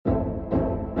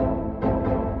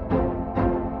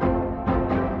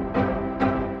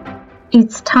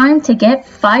It's time to get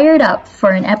fired up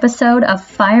for an episode of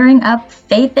Firing Up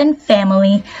Faith and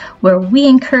Family, where we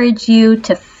encourage you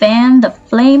to fan the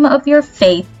flame of your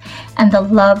faith and the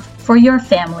love for your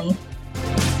family.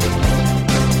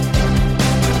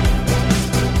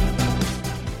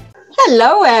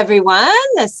 Hello, everyone.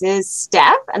 This is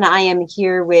Steph, and I am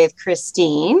here with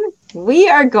Christine. We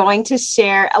are going to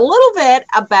share a little bit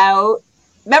about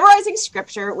memorizing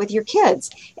scripture with your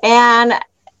kids. And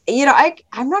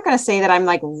I'm not going to say that I'm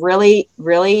like really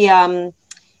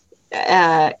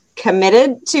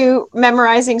committed to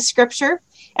memorizing scripture.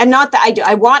 And not that I do.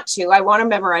 I want to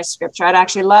memorize scripture. I'd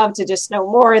actually love to just know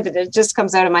more, that it just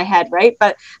comes out of my head, right?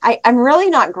 But I'm really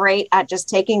not great at just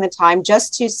taking the time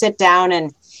just to sit down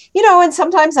and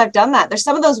sometimes I've done that. There's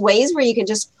some of those ways where you can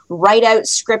just write out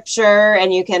scripture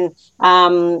and you can,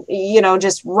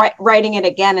 just writing it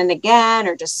again and again,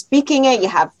 or just speaking it. You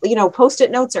have,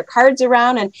 Post-it notes or cards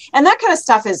around, and that kind of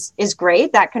stuff is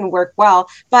great. That can work well,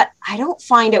 but I don't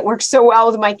find it works so well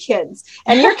with my kids.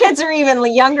 And your kids are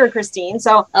even younger, Christine.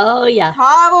 So oh yeah,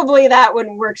 probably that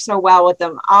wouldn't work so well with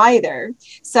them either.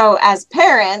 So as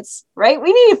parents, right,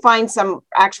 we need to find some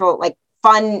actual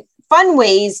fun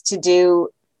ways to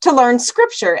learn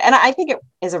scripture. And I think it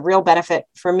is a real benefit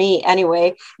for me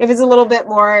anyway, if it's a little bit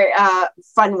more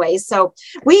fun ways. So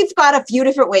we've got a few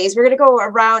different ways. We're going to go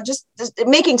around just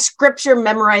making scripture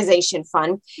memorization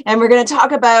fun. And we're going to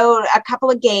talk about a couple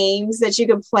of games that you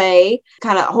can play,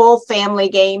 kind of whole family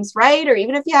games, right? Or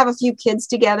even if you have a few kids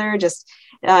together, just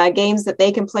games that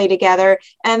they can play together.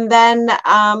 And then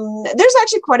there's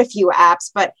actually quite a few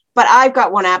apps, but I've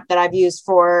got one app that I've used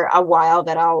for a while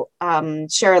that I'll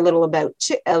share a little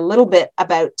bit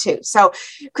about too. So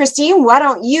Christine, why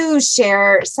don't you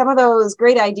share some of those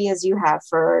great ideas you have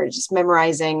for just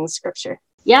memorizing scripture?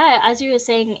 Yeah, as you were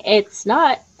saying, it's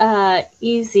not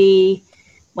easy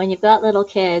when you've got little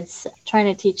kids trying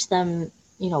to teach them,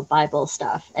 Bible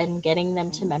stuff and getting them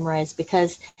to memorize,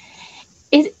 because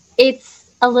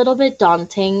it's a little bit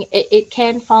daunting. It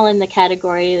can fall in the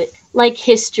category like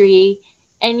history.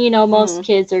 And, most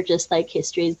kids are just like,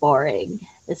 history is boring.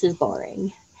 This is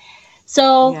boring.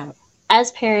 So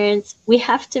as parents, we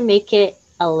have to make it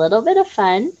a little bit of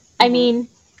fun. I mean,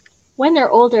 when they're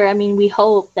older, we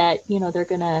hope that, they're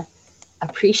going to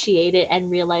appreciate it and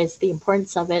realize the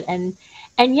importance of it. And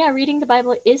reading the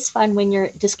Bible is fun when you're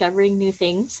discovering new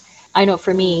things. I know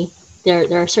for me,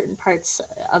 there are certain parts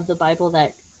of the Bible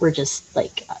that were just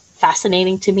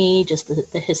fascinating to me, just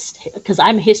the history, because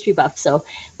I'm a history buff. So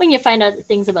when you find out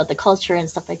things about the culture and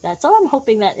stuff like that, so I'm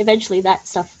hoping that eventually that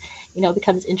stuff,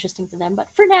 becomes interesting to them.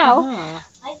 But for now,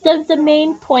 the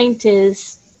main point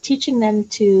is teaching them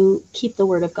to keep the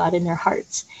Word of God in their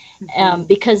hearts,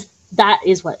 because that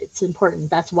is what it's important.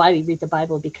 That's why we read the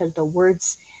Bible, because the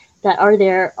words that are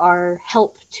there are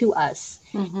help to us,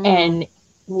 and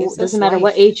it doesn't matter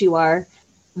what age you are.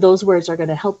 Those words are going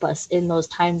to help us in those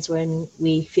times when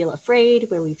we feel afraid,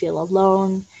 where we feel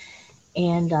alone.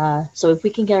 And so if we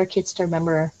can get our kids to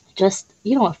remember just,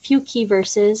 a few key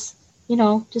verses,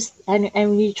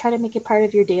 and you try to make it part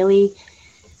of your daily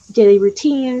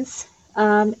routines.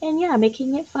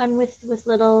 Making it fun with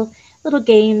little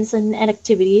games and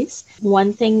activities.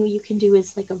 One thing you can do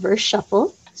is a verse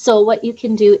shuffle. So what you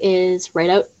can do is write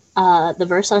out the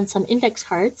verse on some index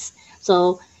cards.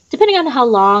 So depending on how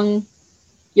long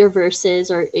your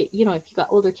verses, or if you got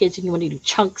older kids and you want to do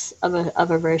chunks of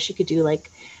a verse, you could do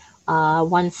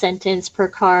one sentence per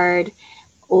card,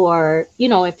 or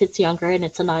if it's younger and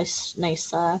it's a nice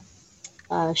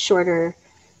shorter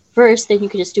verse, then you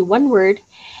could just do one word.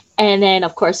 And then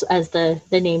of course, as the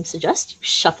name suggests, you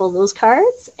shuffle those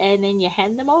cards and then you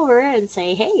hand them over and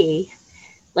say, hey,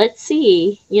 let's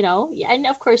see, and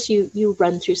of course you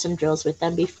run through some drills with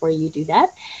them before you do that.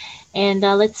 And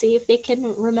let's see if they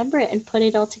can remember it and put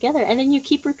it all together. And then you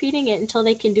keep repeating it until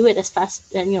they can do it as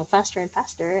fast, faster and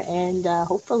faster. And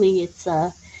hopefully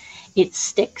it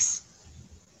sticks.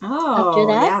 Oh, after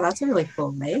that. Yeah, that's a really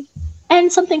cool way. And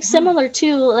something similar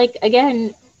too,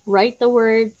 again, write the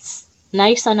words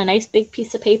nice on a nice big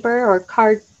piece of paper or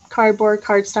cardboard,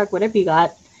 cardstock, whatever you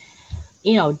got.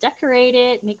 Decorate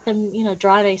it, make them,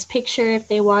 draw a nice picture if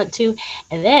they want to.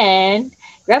 And then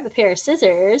grab a pair of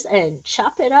scissors and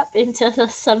chop it up into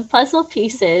some puzzle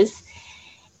pieces,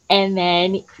 and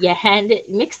then you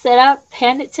mix it up,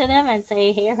 hand it to them and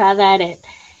say, here, have at it,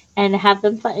 and have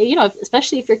them fun.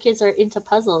 Especially if your kids are into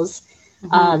puzzles,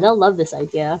 they'll love this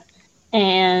idea.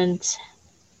 And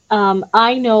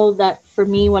I know that for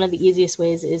me, one of the easiest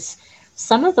ways is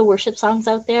some of the worship songs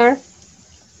out there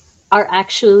are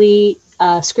actually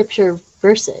scripture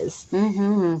verses,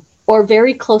 or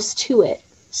very close to it.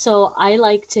 So I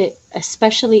like to,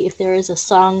 especially if there is a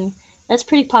song that's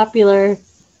pretty popular,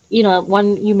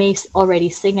 one you may already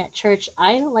sing at church,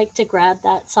 I like to grab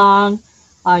that song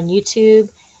on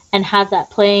YouTube and have that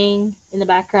playing in the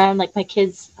background. Like my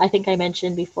kids, I think I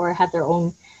mentioned before, have their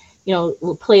own,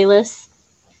 little playlists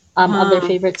of their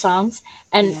favorite songs.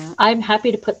 And I'm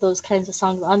happy to put those kinds of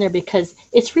songs on there because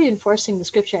it's reinforcing the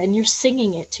scripture and you're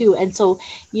singing it too. And so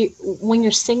when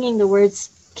you're singing the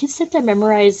words, kids tend to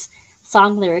memorize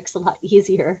song lyrics a lot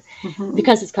easier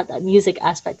because it's got that music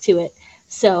aspect to it.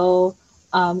 So,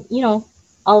 all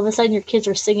of a sudden your kids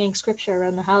are singing scripture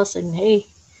around the house, and hey,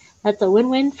 that's a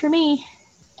win-win for me.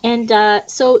 And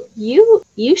so you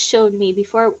showed me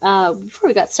before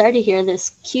we got started here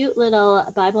this cute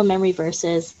little Bible memory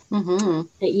verses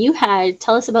that you had.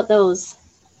 Tell us about those.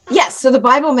 Yes. So the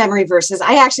Bible memory verses,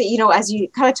 I actually, as you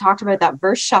kind of talked about that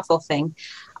verse shuffle thing,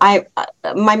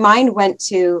 my mind went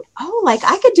to, like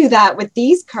I could do that with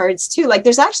these cards too. Like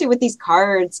there's actually with these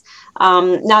cards.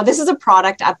 Now this is a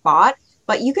product I bought,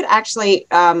 but you could actually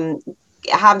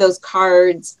have those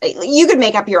cards. You could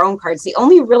make up your own cards. The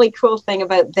only really cool thing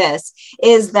about this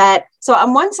is that, so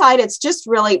on one side, it's just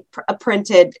really a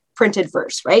printed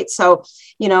verse, right? So,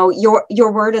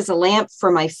 your word is a lamp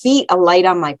for my feet, a light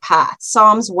on my path.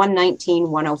 Psalms 119,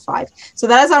 105. So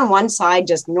that is on one side,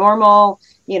 just normal,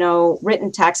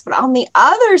 written text. But on the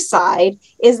other side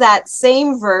is that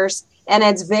same verse, and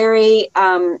it's very,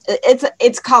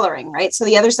 it's coloring, right? So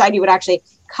the other side, you would actually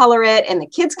color it, and the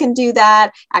kids can do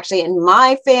that. Actually, in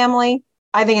my family,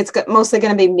 I think it's mostly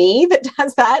going to be me that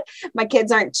does that. My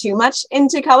kids aren't too much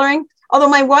into coloring. Although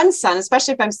my one son,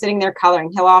 especially if I'm sitting there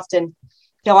coloring, he'll often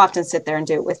sit there and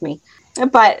do it with me.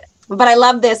 But I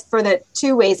love this for the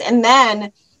two ways. And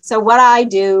then, so what I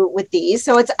do with these,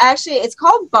 so it's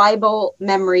called Bible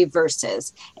memory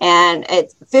verses, and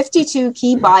it's 52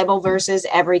 key Bible verses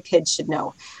every kid should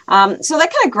know. So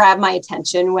that kind of grabbed my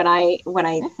attention when I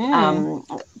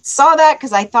saw that,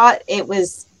 because I thought it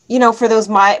was, for those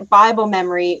my Bible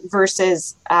memory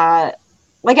verses,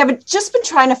 like I've just been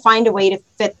trying to find a way to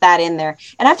fit that in there.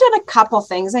 And I've done a couple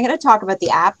things. I'm going to talk about the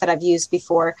app that I've used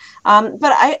before. But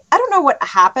I don't know what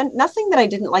happened. Nothing that I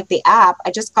didn't like the app.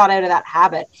 I just got out of that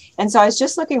habit. And so I was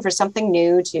just looking for something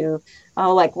new to,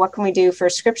 like, what can we do for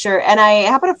scripture? And I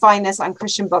happen to find this on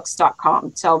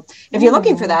christianbooks.com. So if you're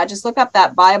looking for that, just look up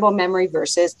that Bible memory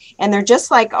verses. And they're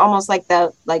just almost like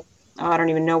I don't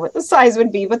even know what the size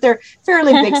would be, but they're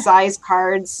fairly big size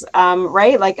cards,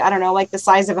 right? Like, I don't know, like the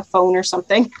size of a phone or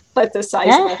something, like the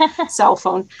size of a cell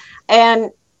phone. And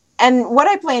what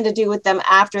I plan to do with them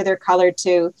after they're colored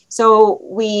too. So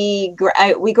we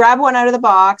grab one out of the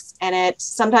box, and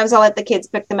sometimes I'll let the kids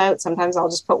pick them out. Sometimes I'll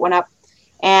just put one up,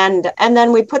 and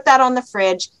then we put that on the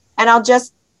fridge, and I'll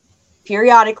just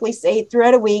periodically say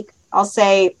throughout a week, I'll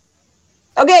say,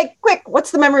 okay, quick, what's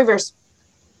the memory verse?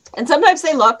 And sometimes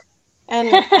they look.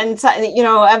 And so,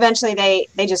 eventually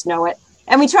they just know it.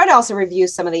 And we try to also review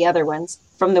some of the other ones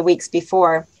from the weeks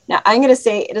before. Now, I'm going to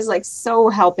say it is so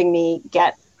helping me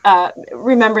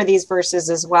remember these verses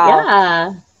as well.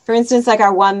 Yeah. For instance, like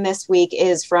our one this week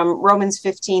is from Romans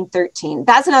 15:13.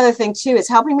 That's another thing too. It's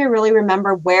helping me really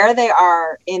remember where they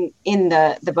are in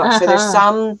the book. So there's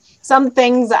some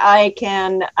things I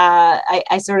can,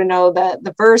 I sort of know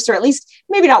the verse, or at least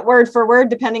maybe not word for word,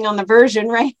 depending on the version,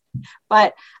 right?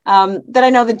 But that I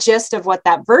know the gist of what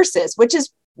that verse is, which is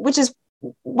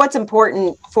what's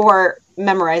important for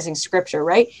memorizing scripture,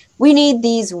 right? We need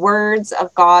these words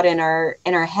of God in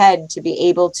our head to be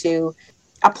able to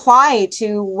apply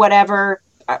to whatever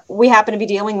we happen to be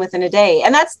dealing with in a day.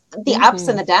 And that's the ups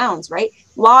and the downs, right?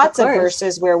 Lots of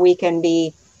verses where we can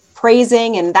be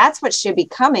praising, and that's what should be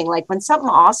coming. Like when something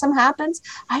awesome happens,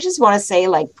 I just want to say,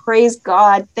 like, praise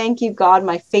God, thank you, God,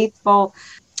 my faithful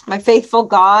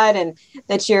God, and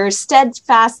that your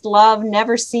steadfast love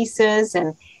never ceases.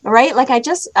 And right, like I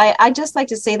just like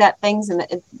to say that things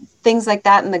like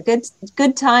that in the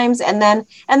good times, and then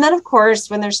of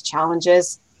course when there's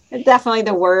challenges, definitely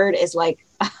the word is like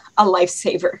a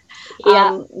lifesaver.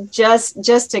 Yeah.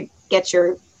 Just to get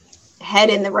your head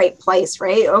in the right place,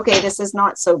 right? Okay, this is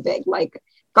not so big. Like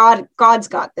God's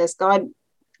got this. God's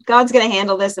going to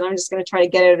handle this, and I'm just going to try to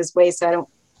get out of his way so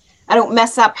I don't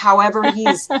mess up. However,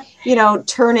 he's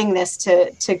turning this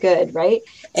to good, right?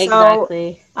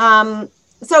 Exactly.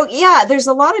 So yeah, there's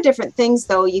a lot of different things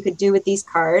though you could do with these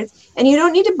cards, and you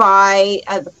don't need to buy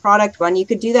the product one. You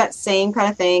could do that same kind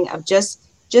of thing of just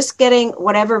getting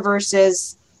whatever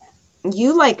verses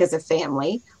you like as a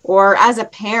family or as a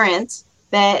parent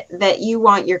that you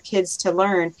want your kids to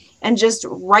learn, and just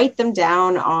write them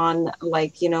down on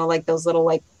like those little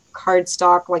like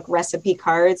cardstock, like recipe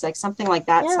cards, like something like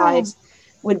that size,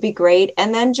 would be great.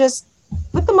 And then just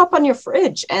put them up on your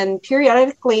fridge and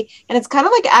periodically, and it's kind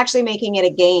of like actually making it a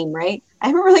game, right? I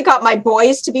haven't really got my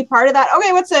boys to be part of that.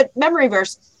 Okay, what's a memory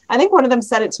verse? I think one of them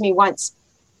said it to me once,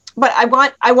 but I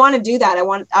want to do that. I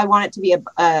want it to be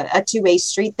a two-way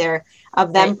street there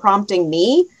of them prompting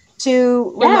me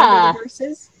to remember the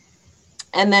verses,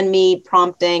 and then me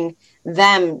prompting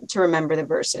them to remember the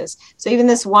verses. So even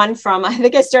this one from, I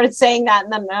think I started saying that,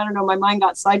 and then I don't know, my mind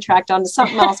got sidetracked onto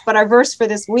something else. But our verse for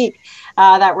this week,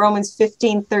 that Romans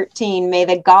 15:13, may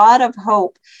the God of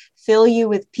hope fill you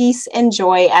with peace and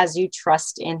joy as you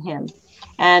trust in him.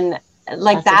 And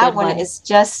like that one is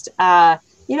just, I'm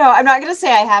not going to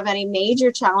say I have any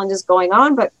major challenges going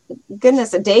on, but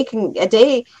goodness,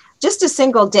 just a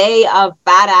single day of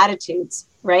bad attitudes,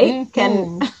 right?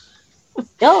 Mm-hmm.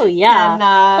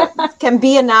 Can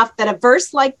be enough that a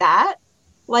verse like that,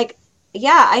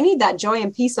 I need that joy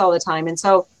and peace all the time. And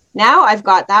so now I've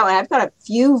got that one. I've got a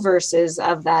few verses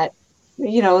of that,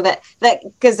 that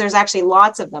because there's actually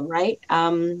lots of them, right?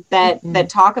 That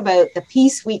talk about the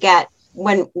peace we get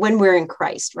when we're in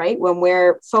Christ, right? When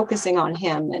we're focusing on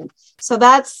him. And so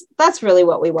that's really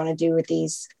what we want to do with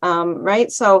these,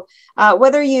 right? So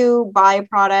whether you buy a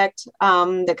product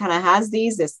that kind of has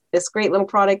this great little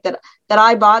product that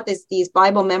I bought, these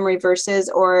Bible memory verses,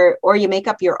 or you make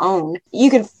up your own, you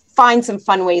can find some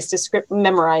fun ways to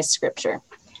memorize scripture.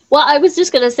 Well, I was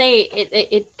just going to say,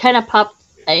 it kind of popped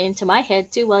into my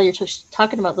head too while you're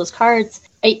talking about those cards.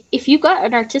 If you've got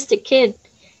an artistic kid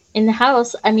in the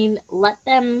house, I mean, let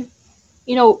them,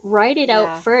 write it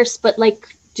out first, but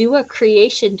do a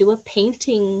creation, do a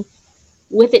painting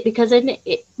with it, because then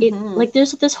it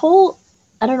there's this whole,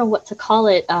 I don't know what to call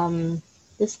it.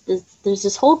 There's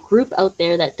this whole group out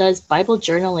there that does Bible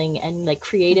journaling and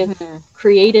creative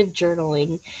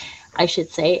journaling, I should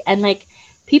say. And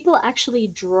people actually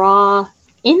draw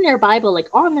in their Bible,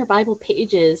 on their Bible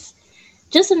pages,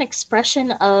 just an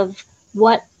expression of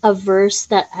what a verse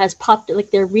that has popped,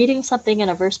 they're reading something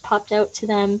and a verse popped out to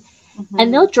them,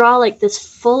 and they'll draw this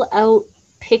full out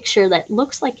picture that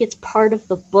looks like it's part of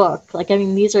the book.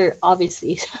 These are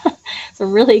obviously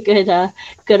some really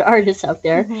good artists out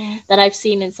there that I've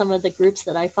seen in some of the groups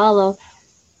that I follow.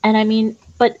 And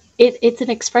but it's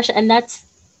an expression, and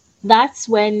that's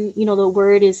when, the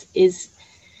word is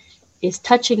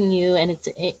touching you and it's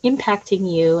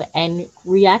impacting you and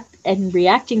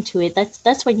reacting to it.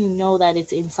 That's when you know that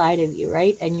it's inside of you,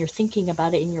 right? And you're thinking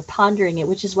about it and you're pondering it,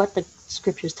 which is what the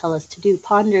scriptures tell us to do.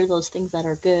 Ponder those things that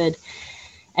are good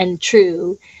and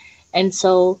true. And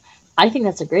so I think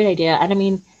that's a great idea.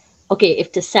 And okay,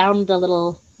 if to sound a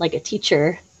little like a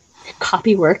teacher,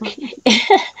 copy work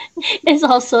is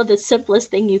also the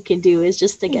simplest thing you can do, is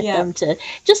just to get them to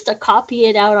copy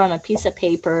it out on a piece of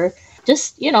paper.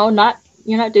 Just, you're not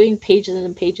doing pages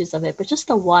and pages of it, but just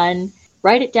the one,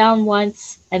 write it down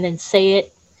once and then say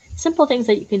it. Simple things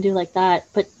that you can do like that,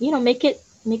 but make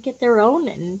it their own,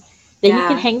 and then you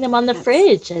can hang them on the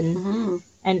fridge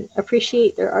and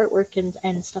appreciate their artwork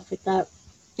and stuff like that.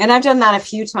 And I've done that a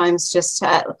few times, just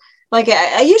to,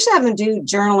 I usually have them do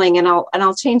journaling, and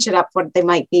I'll change it up what they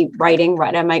might be writing,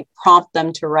 right? I might prompt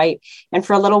them to write. And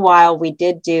for a little while we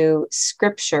did do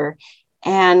scripture,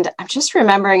 and I'm just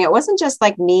remembering it wasn't just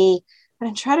me, but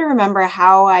I'm trying to remember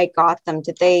how I got them.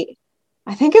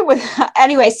 I think it was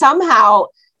anyway, somehow,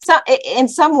 in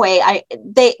some way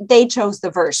they chose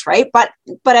the verse, right? But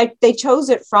they chose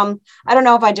it from, I don't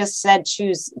know if I just said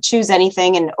choose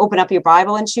anything and open up your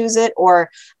Bible and choose it, or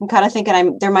I'm kind of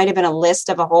thinking there might have been a list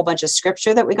of a whole bunch of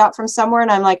scripture that we got from somewhere, and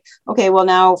I'm like, okay, well,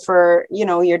 now for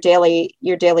your daily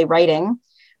writing,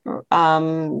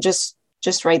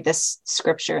 just write this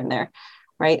scripture in there,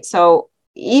 right? So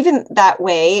even that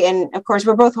way, and of course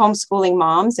we're both homeschooling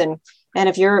moms, and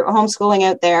if you're homeschooling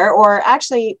out there, or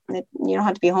actually you don't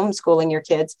have to be homeschooling your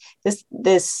kids,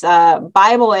 this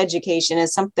Bible education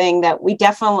is something that we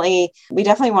definitely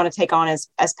want to take on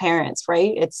as parents,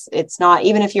 right? It's not,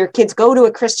 even if your kids go to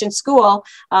a Christian school,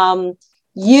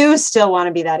 you still want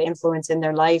to be that influence in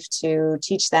their life to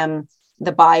teach them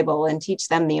the Bible and teach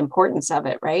them the importance of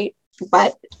it, right?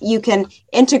 But you can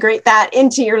integrate that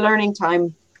into your learning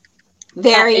time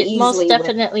very easily. Most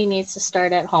definitely needs to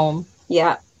start at home.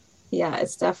 Yeah,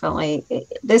 it's definitely,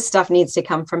 this stuff needs to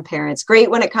come from parents. Great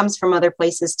when it comes from other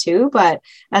places too, but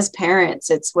as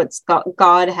parents, it's what's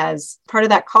God has, part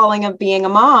of that calling of being a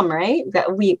mom, right?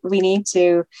 That we need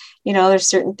to, there's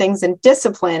certain things in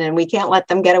discipline, and we can't let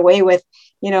them get away with,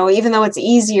 even though it's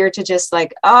easier to just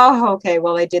oh, okay,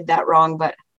 well, I did that wrong,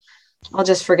 but I'll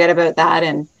just forget about that.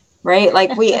 And right,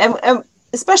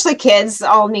 especially kids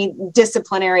all need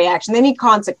disciplinary action. They need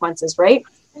consequences, right?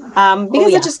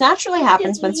 because it just naturally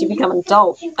happens once you become an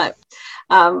adult.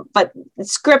 But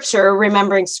scripture,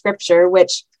 remembering scripture,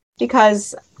 which,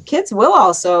 because kids will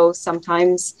also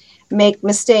sometimes make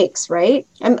mistakes, right?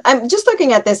 I'm just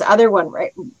looking at this other one,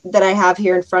 right, that I have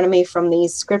here in front of me from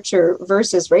these scripture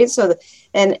verses, right? So,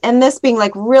 and this being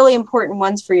like really important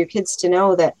ones for your kids to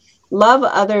know, that love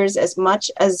others as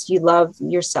much as you love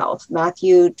yourself.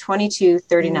 Matthew 22:39.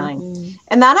 Mm-hmm.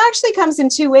 And that actually comes in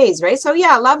two ways, right? So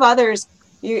yeah, love others.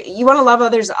 You want to love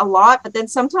others a lot, but then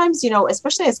sometimes,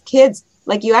 especially as kids,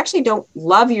 like you actually don't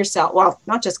love yourself. Well,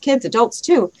 not just kids, adults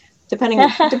too, depending,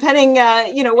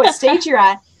 what stage you're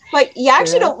at. But you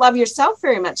actually don't love yourself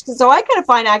very much. So I kind of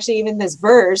find actually even this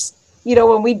verse,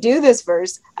 when we do this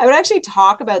verse, I would actually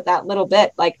talk about that little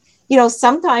bit. Like,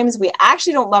 sometimes we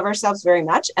actually don't love ourselves very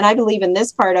much. And I believe in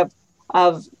this part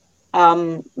of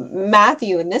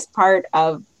Matthew, in this part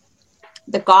of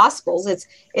the Gospels,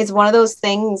 it's one of those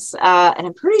things. And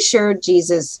I'm pretty sure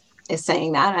Jesus is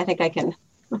saying that. I think I can,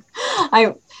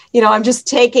 I'm just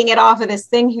taking it off of this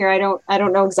thing here. I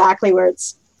don't know exactly where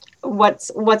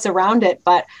what's around it,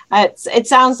 but it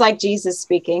sounds like Jesus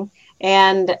speaking,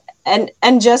 and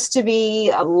just to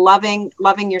be loving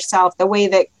yourself the way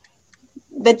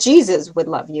that Jesus would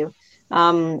love you,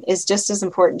 is just as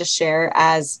important to share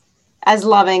as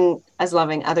loving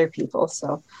other people.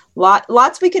 So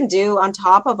lots we can do on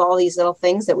top of all these little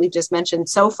things that we've just mentioned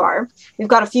so far. We've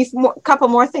got couple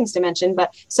more things to mention,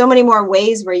 but so many more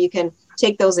ways where you can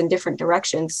take those in different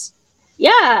directions.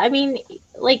 Yeah, I mean,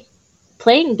 like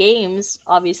playing games,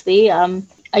 obviously.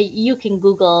 You can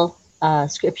Google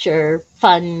scripture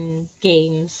fun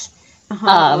games.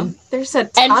 There's a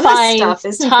ton of stuff,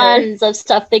 isn't there? Of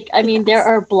stuff. There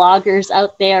are bloggers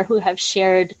out there who have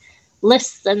shared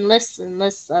lists and lists and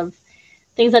lists of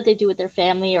things that they do with their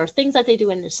family or things that they do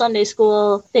in their Sunday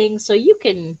school things. So you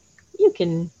can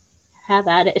have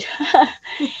at it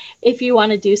if you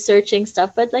want to do searching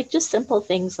stuff, but like just simple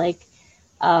things like,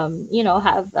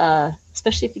 have,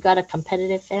 especially if you got a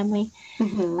competitive family,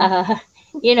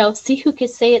 see who can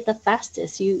say it the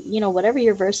fastest. Whatever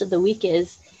your verse of the week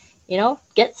is,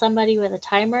 get somebody with a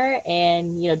timer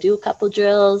and, do a couple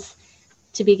drills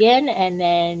to begin, and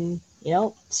then,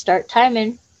 start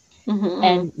timing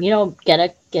and, get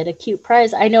a cute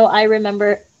prize. I know I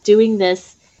remember doing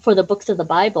this for the books of the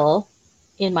Bible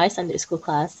in my Sunday school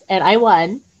class, and I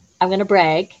won. I'm going to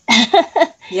brag.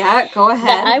 Yeah, go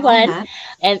ahead. I won.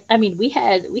 And we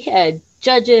had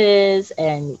judges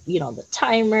and, the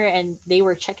timer, and they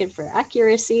were checking for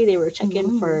accuracy. They were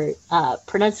checking for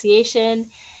pronunciation.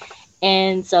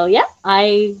 And so, yeah,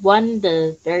 I won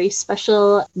the very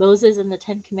special Moses and the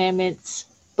Ten Commandments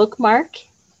bookmark.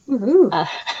 And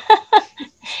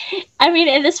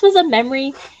this was a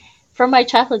memory from my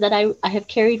childhood that I have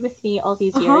carried with me all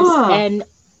these years.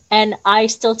 And I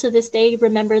still to this day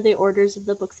remember the orders of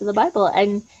the books of the Bible.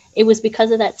 And it was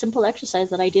because of that simple exercise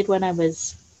that I did when I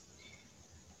was,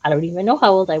 I don't even know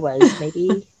how old I was,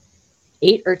 maybe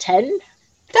 8 or 10.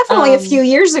 Definitely a few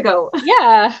years ago.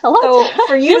 Yeah. So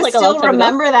for you to still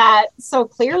remember that so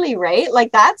clearly, right?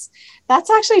 Like that's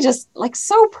actually just like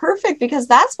so perfect, because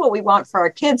that's what we want for our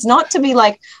kids, not to be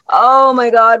like, oh my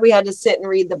God, we had to sit and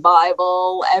read the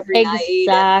Bible every night.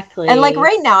 Exactly. And like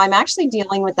right now I'm actually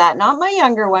dealing with that. Not my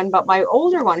younger one, but my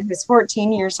older one, who's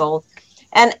 14 years old.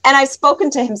 And I've spoken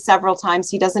to him several times.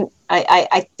 He doesn't,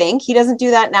 I think he doesn't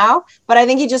do that now, but I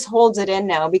think he just holds it in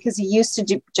now, because he used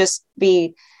to just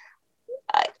be,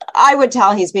 I would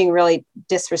tell he's being really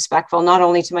disrespectful, not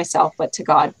only to myself, but to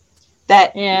God.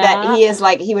 That he is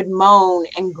like, he would moan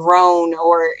and groan,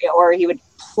 or he would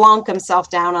plunk himself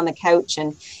down on the couch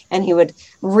and he would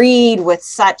read with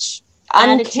such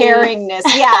uncaringness.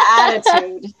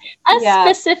 Attitude.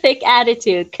 Specific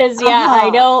attitude. Because I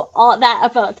know all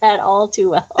that about that all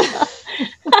too well.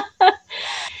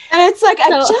 And it's like, I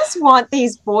just want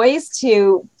these boys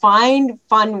to find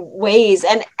fun ways.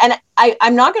 And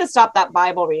I'm not going to stop that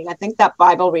Bible reading. I think that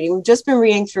Bible reading, we've just been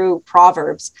reading through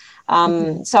Proverbs.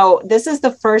 So this is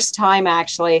the first time,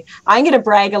 actually, I'm going to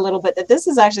brag a little bit that this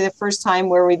is actually the first time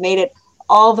where we've made it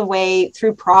all the way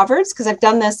through Proverbs, because I've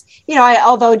done this,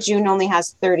 although June only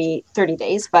has 30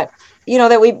 days, but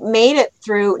that we made it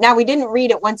through. Now, we didn't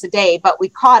read it once a day, but we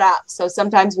caught up. So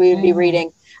sometimes we would be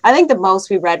reading, I think the most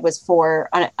we read was 4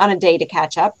 on a day to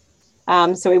catch up.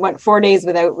 So we went 4 days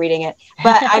without reading it,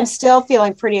 but I'm still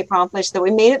feeling pretty accomplished that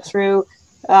we made it through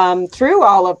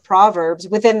all of Proverbs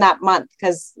within that month.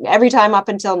 Because every time up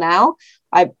until now,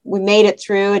 we made it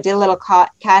through. I did a little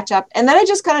catch up, and then I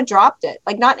just kind of dropped it,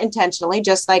 like not intentionally,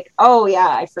 just like, oh yeah,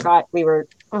 I forgot we were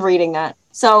reading that.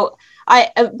 So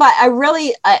I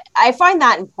find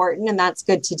that important, and that's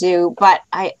good to do. But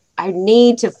I I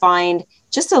need to find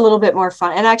just a little bit more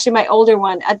fun. And actually my older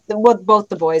one, both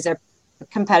the boys are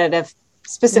competitive,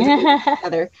 specifically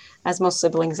together, as most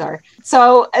siblings are.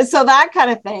 So that kind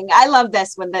of thing. I love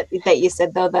this one that you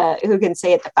said, though, the who can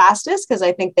say it the fastest, because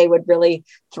I think they would really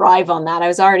thrive on that. I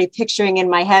was already picturing in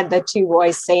my head the two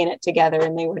boys saying it together,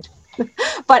 and they would,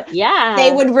 but yeah,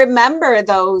 they would remember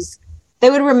those. They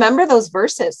would remember those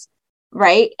verses,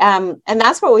 right? And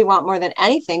that's what we want more than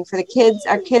anything, for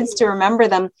our kids to remember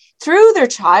them through their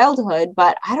childhood.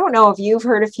 But I don't know if you've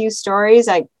heard a few stories.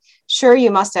 Sure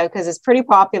you must have, because it's pretty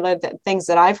popular, things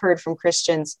that I've heard from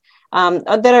Christians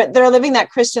that are living that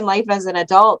Christian life as an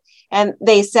adult. And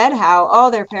they said how,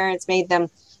 their parents made them,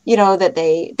 that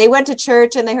they went to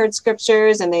church and they heard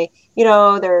scriptures, and they,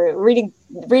 they're reading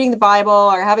the Bible,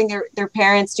 or having their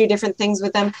parents do different things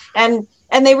with them. And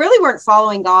they really weren't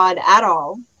following God at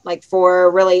all, like for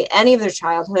really any of their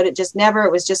childhood. It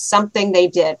was just something they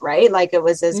did, right? Like it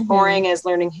was as boring as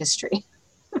learning history.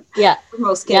 Yeah, for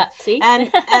most kids. Yeah, see?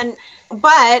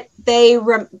 But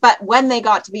when they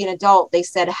got to be an adult, they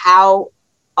said how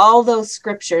all those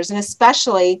scriptures, and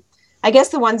especially, I guess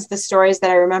the stories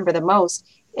that I remember the most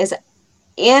is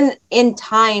in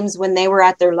times when they were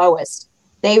at their lowest,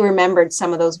 they remembered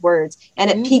some of those words, and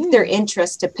it piqued their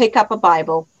interest to pick up a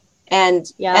Bible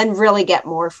and really get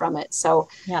more from it. So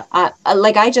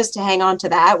like I just hang on to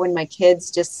that when my kids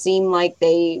just seem like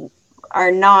they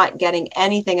are not getting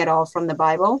anything at all from the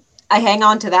Bible. I hang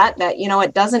on to that,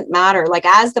 it doesn't matter. Like,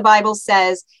 as the Bible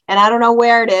says, and I don't know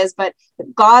where it is, but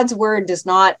God's word does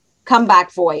not come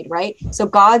back void, right? So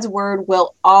God's word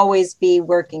will always be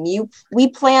working. We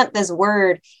plant this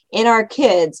word in our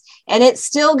kids, and it's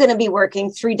still going to be working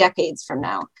 3 decades from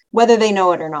now, whether they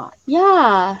know it or not.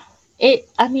 Yeah. It's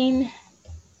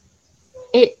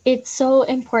so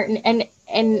important.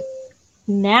 And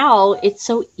now it's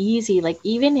so easy. Like,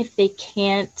 even if they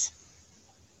can't,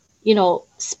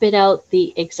 spit out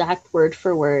the exact word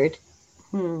for word,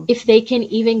 if they can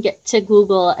even get to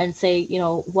Google and say,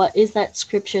 what is that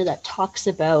scripture that talks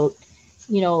about,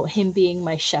 him being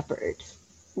my shepherd?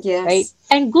 Yes. Right.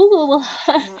 And Google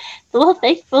will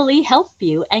thankfully help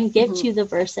you and get you the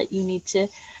verse that you need to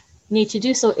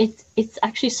do. So it's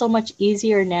actually so much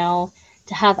easier now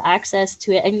to have access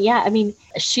to it. And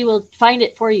she will find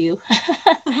it for you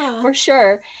for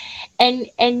sure. And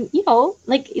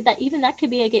like that, even that could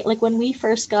be a game. Like, when we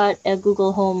first got a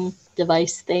Google Home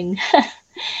device thing,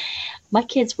 my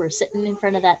kids were sitting in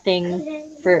front of that thing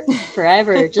for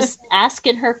forever, just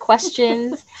asking her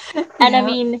questions.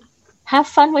 And have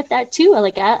fun with that too.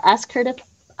 Like, ask her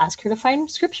to find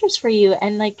scriptures for you,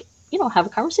 and like, have a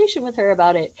conversation with her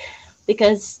about it,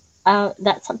 because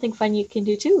that's something fun you can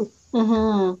do too.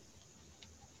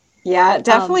 Yeah,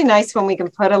 definitely nice when we can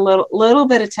put a little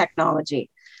bit of technology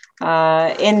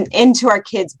into our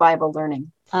kids' Bible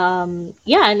learning. And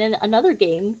then another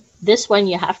game. This one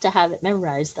you have to have it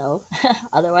memorized, though,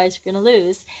 otherwise you're going to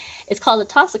lose. It's called a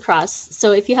toss across.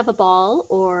 So if you have a ball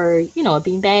or a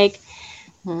beanbag,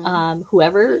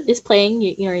 whoever is playing,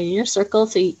 you're in your circle.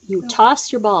 So you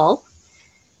toss your ball.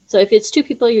 So if it's 2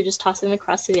 people, you're just tossing it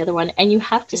across to the other one, and you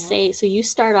have to say. So you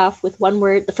start off with one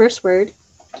word, the first word,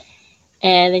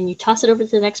 and then you toss it over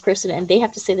to the next person, and they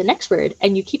have to say the next word,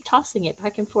 and you keep tossing it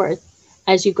back and forth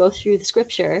as you go through the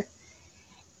scripture,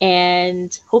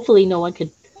 and hopefully no one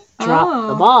could drop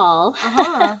the ball.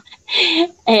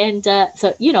 And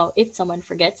so if someone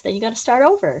forgets, then you got to start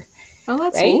over.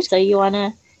 That's right. Neat. So you want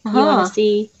to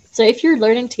see. So if you're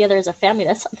learning together as a family,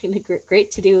 that's something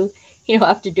great to do.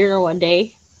 After dinner one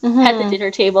day, at the dinner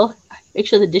table, make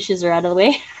sure the dishes are out of the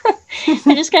way,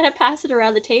 and just kind of pass it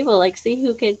around the table. Like, see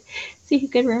who could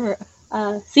remember.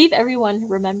 See if everyone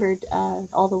remembered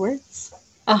all the words.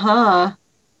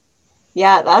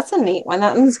 Yeah, that's a neat one.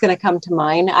 That one's going to come to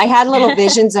mind. I had little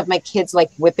visions of my kids like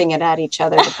whipping it at each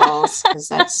other, the balls, because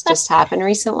that's just happened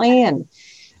recently, and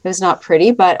it was not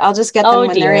pretty. But I'll just get them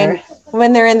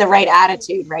when they're in the right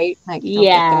attitude, right? Like, don't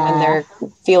get them when they're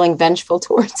feeling vengeful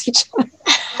towards each other.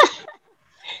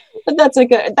 But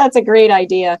that's a great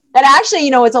idea. And actually,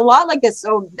 it's a lot like this.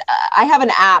 So I have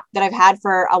an app that I've had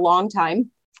for a long time,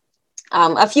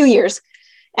 a few years,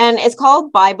 and it's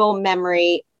called Bible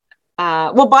Memory.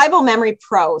 Bible Memory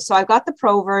Pro. So I've got the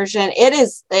Pro version.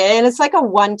 It's like a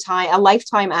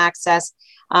lifetime access.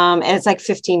 And it's like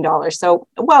 $15. So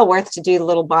well worth to do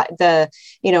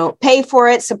pay for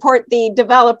it, support the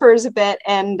developers a bit,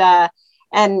 and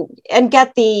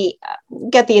get the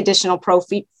additional Pro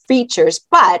features.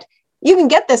 But you can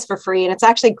get this for free, and it's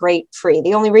actually great free.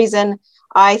 The only reason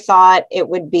I thought it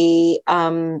would be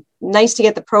nice to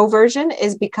get the pro version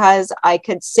is because I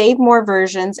could save more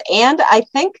versions. And I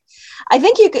think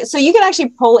you could, so you can actually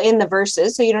pull in the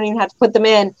verses. So you don't even have to put them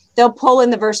in. They'll pull in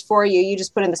the verse for you. You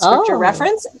just put in the scripture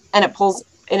reference and it pulls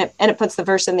in it, and it puts the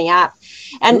verse in the app.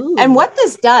 And what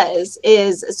this does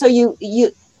is, so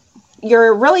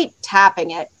you're really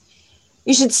tapping it.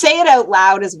 You should say it out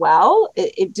loud as well.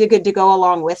 It's good to go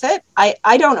along with it.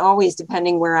 I don't always,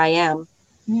 depending where I am,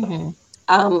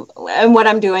 and what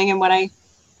I'm doing and what I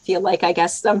feel like, I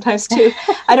guess sometimes too.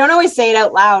 I don't always say it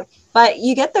out loud, but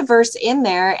you get the verse in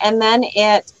there, and then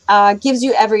it gives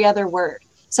you every other word.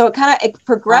 So it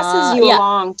progresses you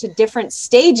along to different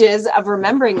stages of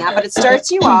remembering that. But it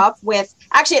starts you off with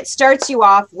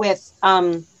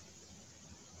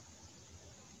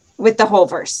the whole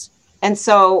verse. And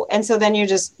so then you're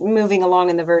just moving along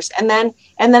in the verse, and then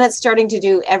it's starting to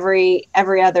do every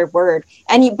other word.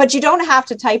 But you don't have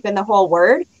to type in the whole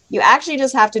word. You actually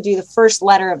just have to do the first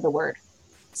letter of the word.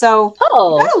 So you've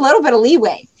got a little bit of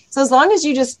leeway. So as long as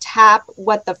you just tap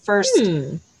what the first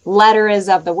letter is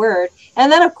of the word,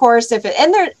 and then of course if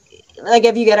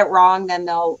you get it wrong, then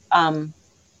they'll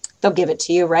give it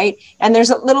to you, right? And there's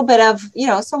a little bit of,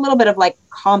 it's a little bit of like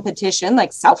competition,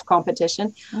 like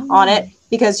self-competition on it,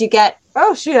 because you get,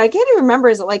 I can't even remember,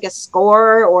 is it like a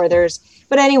score or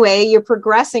but anyway, you're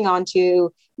progressing onto,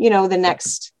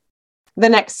 the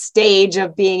next stage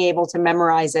of being able to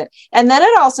memorize it. And then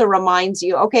it also reminds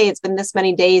you, okay, it's been this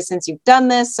many days since you've done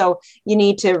this, so you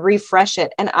need to refresh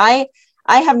it. And I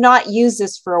have not used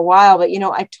this for a while, but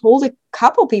I told a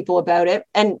couple people about it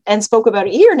and spoke about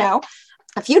it here now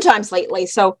a few times lately.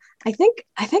 So I think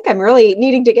I'm really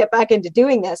needing to get back into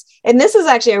doing this. And this is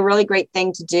actually a really great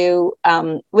thing to do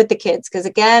with the kids, because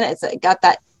again, it's got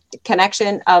that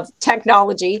connection of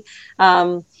technology,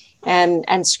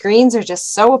 and screens are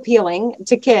just so appealing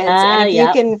to kids. And if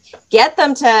you can get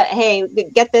them to, hey,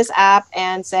 get this app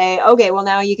and say, okay, well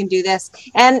now you can do this.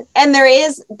 And there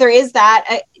is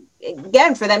that,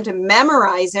 again, for them to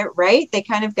memorize it, right? They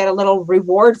kind of get a little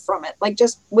reward from it, like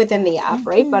just within the app,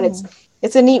 right? But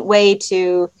it's a neat way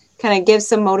to kind of give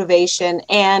some motivation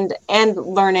and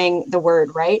learning the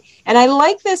word, right? And I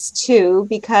like this too,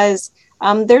 because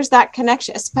there's that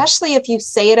connection, especially if you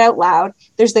say it out loud.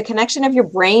 There's the connection of your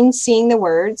brain seeing the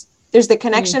words. There's the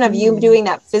connection of you doing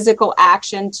that physical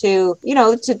action to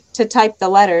type the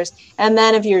letters. And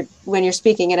then when you're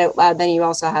speaking it out loud, then you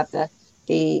also have the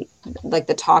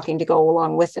talking to go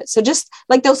along with it. So just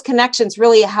like those connections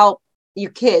really help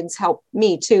your kids, help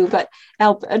me too, but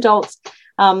help adults.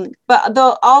 But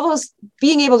all those,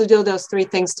 being able to do those three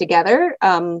things together,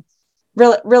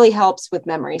 really helps with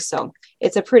memory. So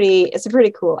it's a pretty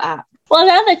cool app. Well,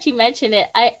 now that you mention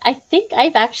it, I think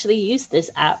I've actually used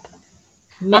this app.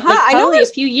 I know a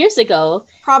few years ago.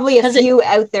 Probably a few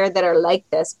out there that are like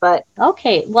this, but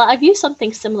okay. Well, I've used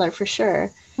something similar for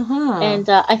sure. And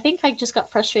I think I just got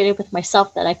frustrated with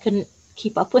myself that I couldn't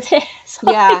keep up with it.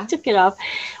 So I took it off,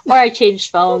 or I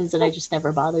changed phones and I just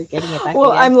never bothered getting it back.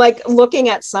 Well, again. I'm like looking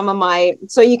at some of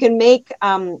so you can make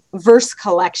verse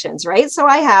collections, right? So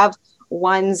I have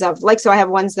ones of I have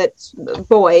ones that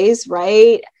boys,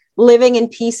 right? Living in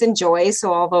peace and joy.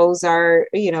 So all those are,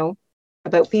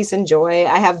 about peace and joy.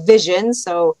 I have visions.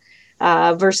 So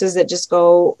verses that just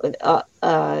go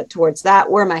towards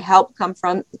that, where my help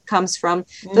comes from.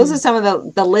 Those are some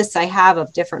of the lists I have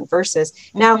of different verses.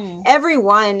 Now, every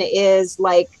one is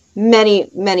like many,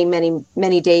 many, many,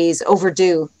 many days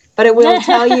overdue, but it will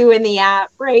tell you in the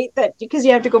app, right? That because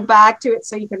you have to go back to it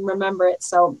so you can remember it.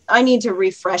 So I need to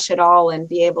refresh it all and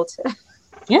be able to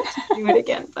do it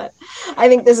again. But I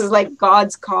think this is like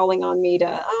God's calling on me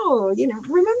to,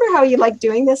 remember how you liked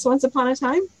doing this once upon a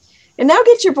time? And now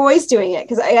get your boys doing it,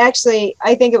 because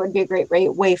I think it would be a great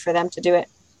way for them to do it.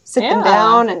 Sit them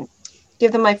down and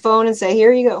give them my phone and say,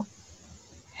 here you go.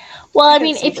 Well, I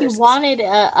mean, if you wanted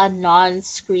a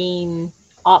non-screen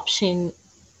option,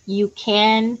 you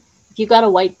can, if you got a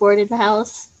whiteboard in the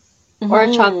house or a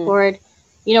chalkboard,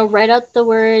 write out the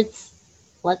words,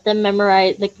 let them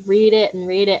memorize, like read it,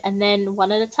 and then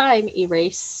one at a time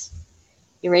erase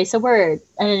a word,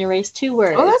 and then erase two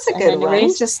words. Oh, that's a good one.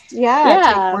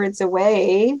 Take words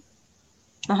away.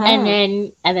 And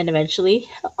then eventually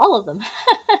all of them.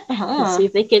 See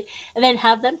if they can, and then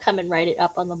have them come and write it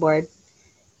up on the board.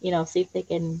 See if they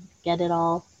can get it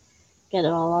all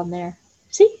on there.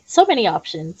 See, so many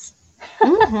options.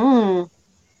 I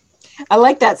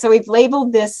like that. So we've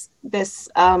labeled this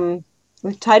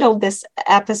we've titled this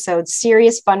episode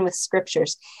 "Serious Fun with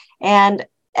Scriptures," and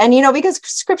And, because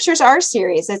scriptures are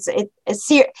serious,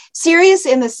 it's serious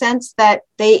in the sense that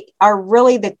they are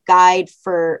really the guide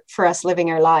for us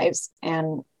living our lives.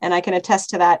 And I can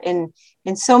attest to that in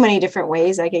so many different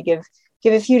ways. I could give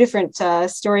a few different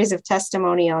stories of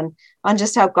testimony on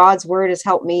just how God's word has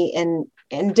helped me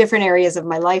in different areas of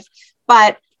my life.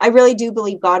 But I really do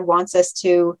believe God wants us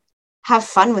to have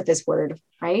fun with his word,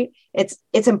 right?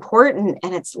 It's important,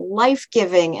 and it's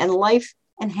life-giving and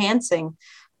life-enhancing,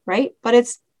 right? But it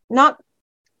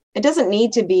doesn't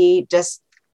need to be just,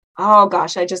 oh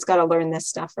gosh, I just got to learn this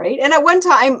stuff, right? And at one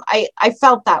time I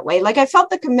felt that way. Like I felt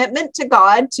the commitment to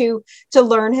God to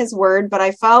learn his word, but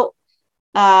I felt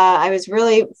I was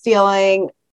really feeling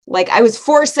like I was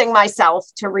forcing myself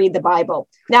to read the Bible.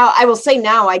 Now, I will say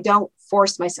now I don't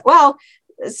force myself. Well,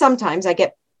 sometimes I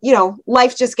get,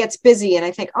 life just gets busy and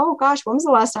I think, oh gosh, when was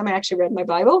the last time I actually read my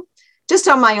Bible? Just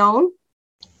on my own.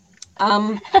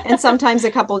 And sometimes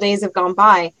a couple of days have gone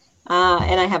by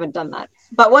and I haven't done that.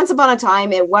 But once upon a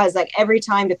time, it was like every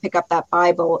time to pick up that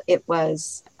Bible, I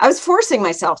was forcing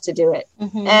myself to do it.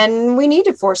 Mm-hmm. And we need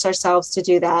to force ourselves to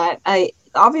do that. I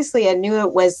knew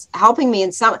it was helping me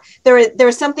there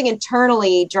was something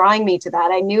internally drawing me to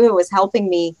that. I knew it was helping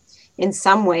me in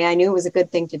some way. I knew it was a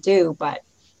good thing to do, but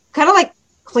kind of like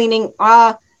cleaning.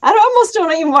 I almost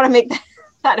don't even want to make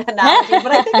that analogy,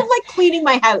 but I think of like cleaning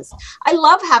my house. I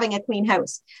love having a clean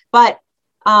house, but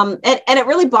and it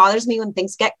really bothers me when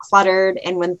things get cluttered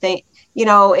and when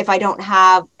if I don't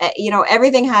have,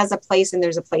 everything has a place and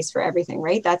there's a place for everything,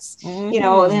 right? That's,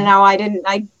 mm-hmm.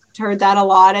 I heard that a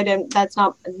lot. That's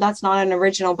not an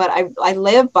original, but I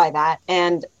live by that.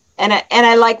 And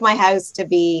I like my house to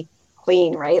be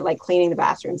clean, right? Like cleaning the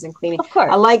bathrooms and cleaning. Of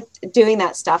course. I like doing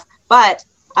that stuff, but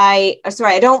I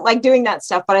don't like doing that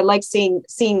stuff, but I like seeing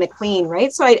the clean,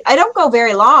 right? So I don't go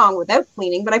very long without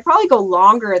cleaning, but I probably go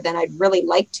longer than I'd really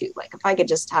like to. Like if I could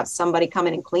just have somebody come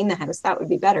in and clean the house, that would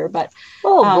be better. But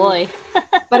boy,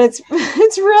 but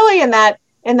it's really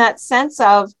in that sense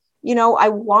of, I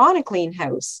want a clean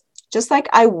house, just like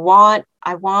I want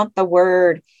the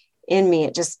word in me.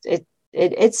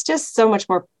 It's just so much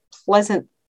more pleasant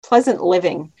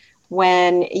living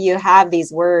when you have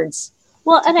these words.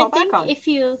 Well, and I think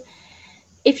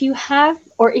if you have,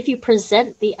 or if you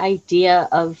present the idea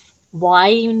of why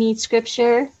you need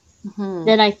scripture, mm-hmm.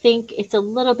 then I think it's a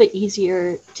little bit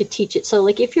easier to teach it. So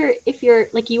like if you're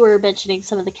like you were mentioning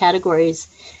some of the categories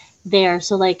there.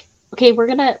 So like, okay, we're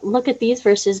going to look at these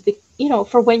verses,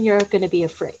 for when you're going to be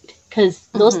afraid, because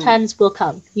mm-hmm. those times will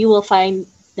come. You will find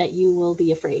that you will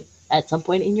be afraid at some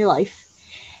point in your life.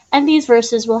 And these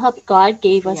verses will help. God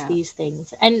gave us these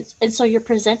things. And so you're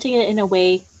presenting it in a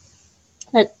way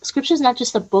that scripture is not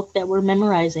just a book that we're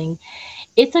memorizing.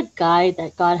 It's a guide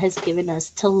that God has given us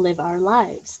to live our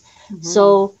lives. Mm-hmm.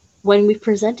 So when we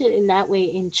present it in that way,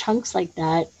 in chunks like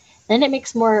that, then it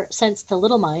makes more sense to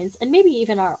little minds and maybe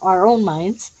even our own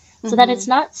minds, so mm-hmm. that it's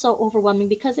not so overwhelming,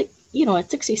 because it's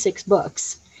 66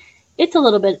 books. It's a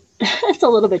little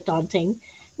bit daunting,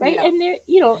 right? Yeah. And there,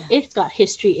 it's got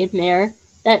history in there.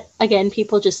 That again,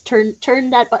 people just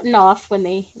turn that button off when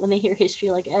they hear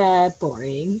history, like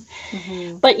boring.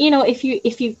 Mm-hmm. But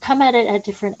if you come at it at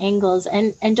different angles,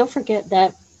 and don't forget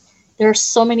that there are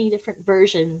so many different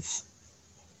versions,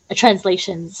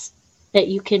 translations that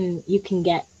you can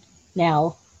get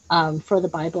now for the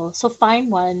Bible. So find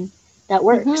one that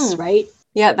works, mm-hmm. right?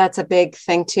 Yeah, that's a big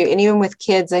thing too. And even with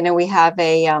kids, I know we have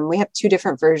we have two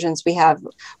different versions. We have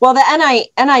the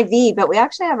NIV, but we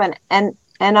actually have an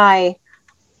NIRV,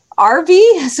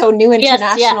 so New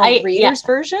International Reader's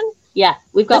Version. Yeah,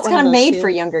 we've got that's kind of made for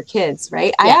younger kids,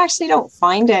 right? Yeah. I actually don't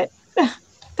find it.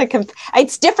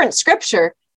 It's different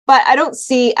scripture, but I don't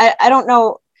see. I don't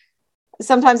know.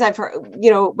 Sometimes I've heard,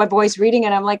 my boys reading it.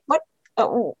 I'm like, what?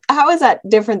 How is that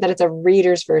different that it's a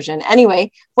reader's version?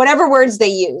 Anyway, whatever words they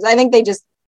use, I think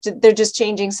they're just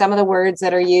changing some of the words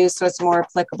that are used so it's more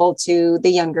applicable to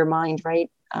the younger mind, right?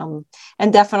 And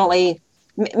definitely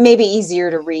maybe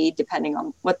easier to read depending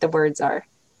on what the words are.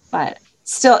 But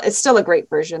it's still a great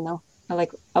version though. I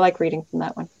like reading from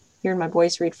that one. Hearing my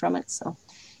boys read from it. So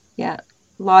yeah,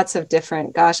 lots of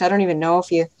different. Gosh, I don't even know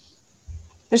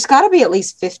there's got to be at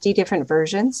least 50 different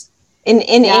versions in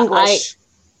English.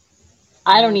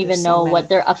 I don't even know what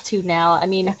they're up to now. I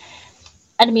mean,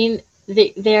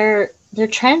 they're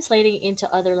translating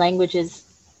into other languages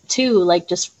too, like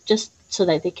just so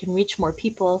that they can reach more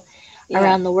people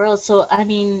around the world. So I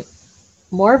mean,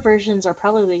 more versions are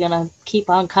probably gonna keep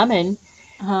on coming.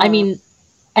 I mean,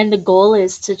 and the goal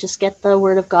is to just get the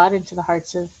word of God into the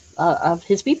hearts of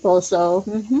His people. So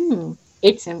mm-hmm.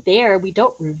 It's there. We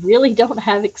really don't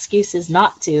have excuses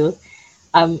not to.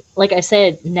 Like I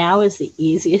said, now is the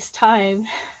easiest time.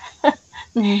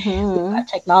 We've got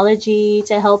technology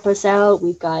to help us out.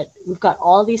 We've got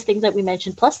all these things that we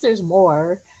mentioned. Plus, there's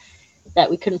more that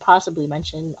we couldn't possibly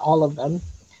mention all of them.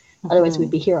 Otherwise,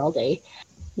 we'd be here all day.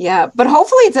 Yeah, but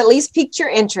hopefully it's at least piqued your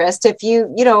interest. If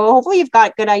hopefully you've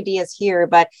got good ideas here,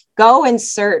 but go and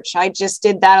search. I just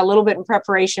did that a little bit in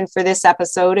preparation for this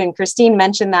episode. And Christine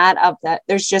mentioned that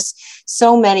there's just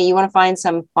so many. You want to find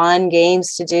some fun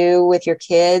games to do with your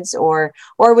kids or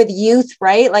with youth,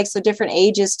 right? Like, so different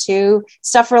ages too,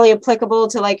 stuff really applicable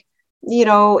to like,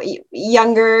 younger,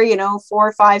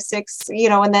 4, 5, 6,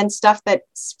 and then stuff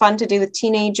that's fun to do with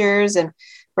teenagers and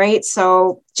right.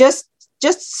 So just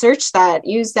search that,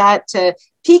 use that to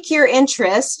pique your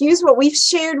interest, use what we've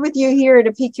shared with you here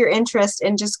to pique your interest,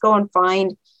 and just go and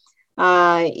find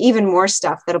even more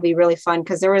stuff that'll be really fun.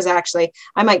 Because there was actually,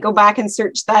 I might go back and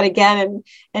search that again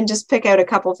and just pick out a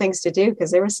couple things to do,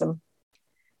 because there was some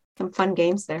fun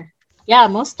games there. Yeah,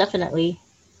 most definitely.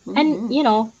 And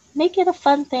make it a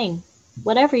fun thing,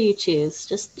 whatever you choose.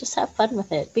 Just have fun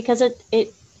with it, because it's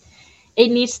a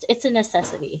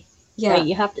necessity. Yeah, right?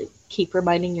 You have to keep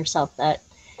reminding yourself that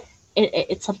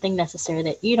it's something necessary,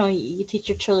 that you teach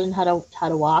your children how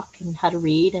to walk and how to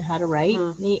read and how to write.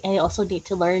 And you also need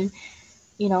to learn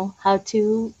how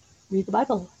to read the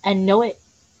Bible and know it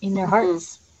in their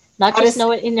hearts, not just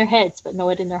know it in their heads, but know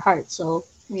it in their hearts. So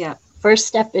yeah, first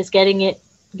step is getting it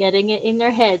in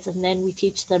their heads, and then we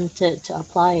teach them to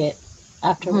apply it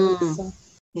afterwards. So.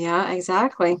 Yeah,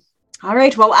 exactly. All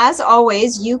right. Well, as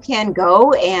always, you can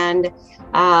go and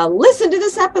listen to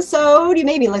this episode. You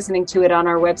may be listening to it on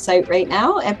our website right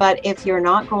now, but if you're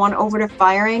not, go on over to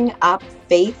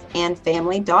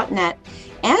firingupfaithandfamily.net,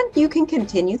 and you can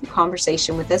continue the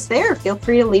conversation with us there. Feel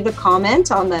free to leave a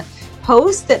comment on the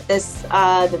post that this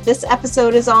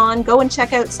episode is on. Go and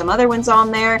check out some other ones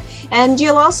on there, and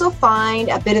you'll also find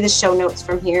a bit of the show notes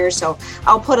from here. So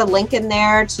I'll put a link in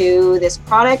there to this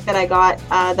product that I got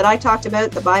that I talked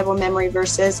about, the Bible memory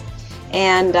verses,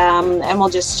 and we'll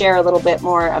just share a little bit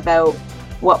more about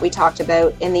what we talked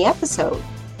about in the episode.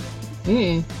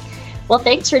 Well,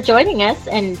 thanks for joining us,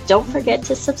 and don't forget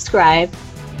to subscribe